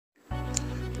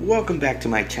Welcome back to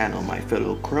my channel, my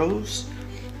fellow crows.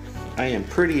 I am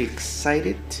pretty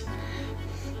excited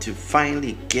to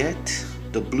finally get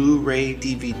the Blu-ray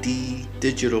DVD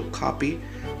digital copy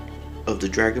of the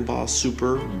Dragon Ball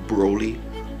Super Broly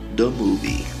the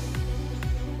movie.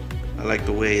 I like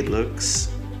the way it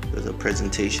looks. There's a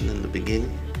presentation in the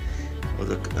beginning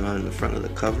of in the front of the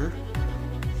cover.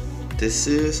 This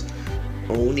is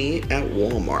only at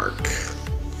Walmart.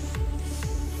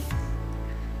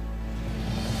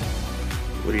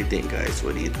 What do you think, guys?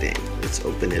 What do you think? Let's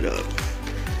open it up.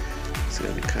 It's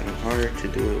gonna be kind of hard to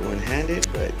do it one-handed,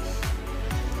 but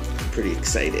I'm pretty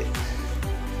excited.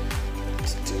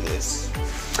 Let's do this.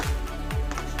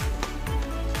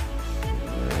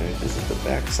 Alright, this is the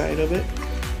back side of it.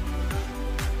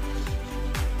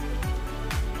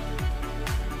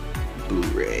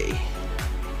 Blu-ray.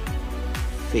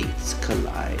 Fates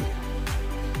collide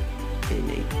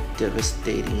in a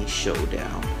devastating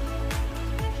showdown.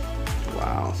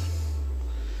 Wow.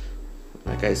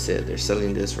 Like I said, they're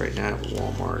selling this right now at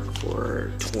Walmart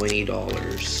for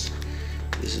 $20.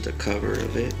 This is the cover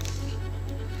of it.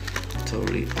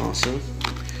 Totally awesome.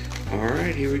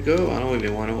 Alright, here we go. I don't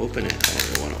even want to open it. I don't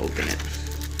even want to open it.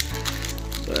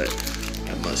 But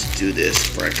I must do this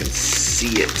where I can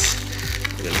see it.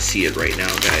 I'm going to see it right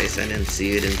now, guys. I didn't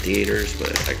see it in theaters,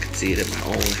 but I can see it at my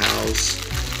own house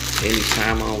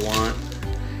anytime I want.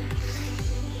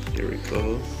 Here we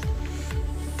go.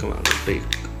 Come on,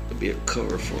 there'll be a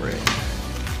cover for it.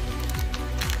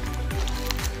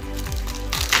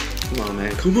 Come on,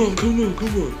 man. Come on, come on,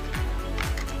 come on.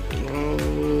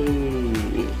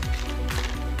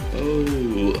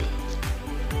 Oh.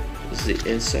 This is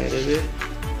the inside of it.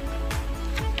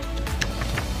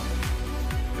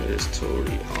 That is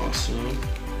totally awesome.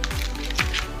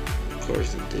 Of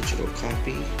course, the digital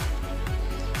copy.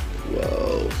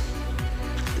 Whoa.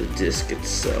 The disc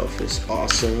itself is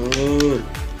awesome.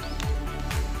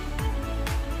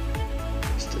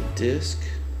 Disc.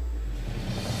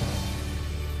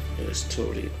 It's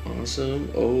totally awesome.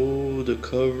 Oh, the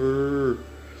cover.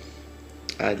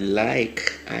 I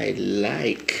like.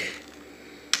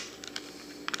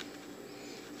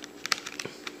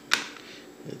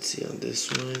 Let's see on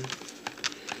this one.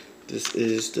 This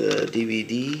is the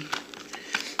DVD.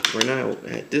 We're not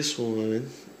at this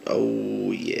one.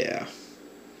 Oh yeah.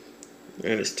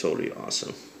 That is totally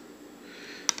awesome.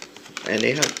 And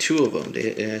they have two of them.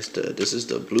 This is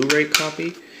the Blu-ray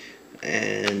copy,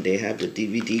 and they have the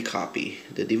DVD copy.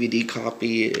 The DVD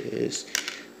copy is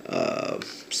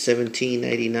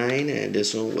 $17.99, and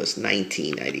this one was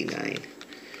 $19.99.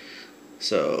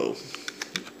 So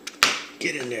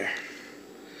get in there.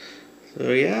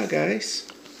 So yeah, guys.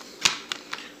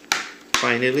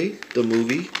 Finally, the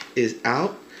movie is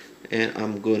out, and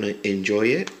I'm gonna enjoy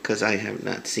it because I have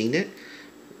not seen it.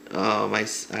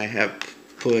 I have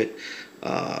put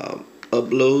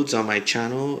uploads on my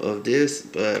channel of this,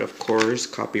 but of course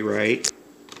copyright.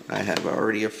 I have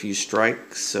already a few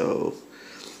strikes, so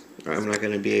I'm not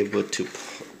going to be able to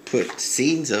put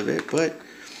scenes of it, but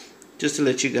just to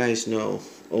let you guys know,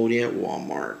 only at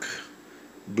Walmart.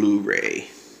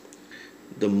 Blu-ray,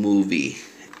 the movie,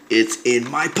 it's in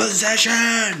my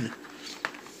possession.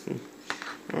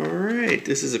 Alright,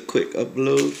 this is a quick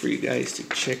upload for you guys to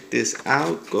check this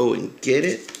out. Go and get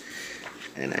it.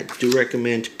 And I do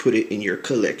recommend to put it in your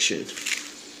collection.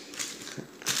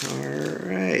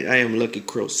 Alright, I am Lucky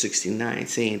Crow 69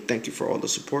 saying thank you for all the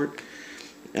support.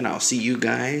 And I'll see you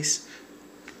guys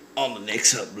on the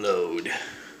next upload.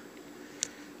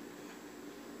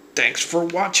 Thanks for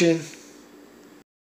watching.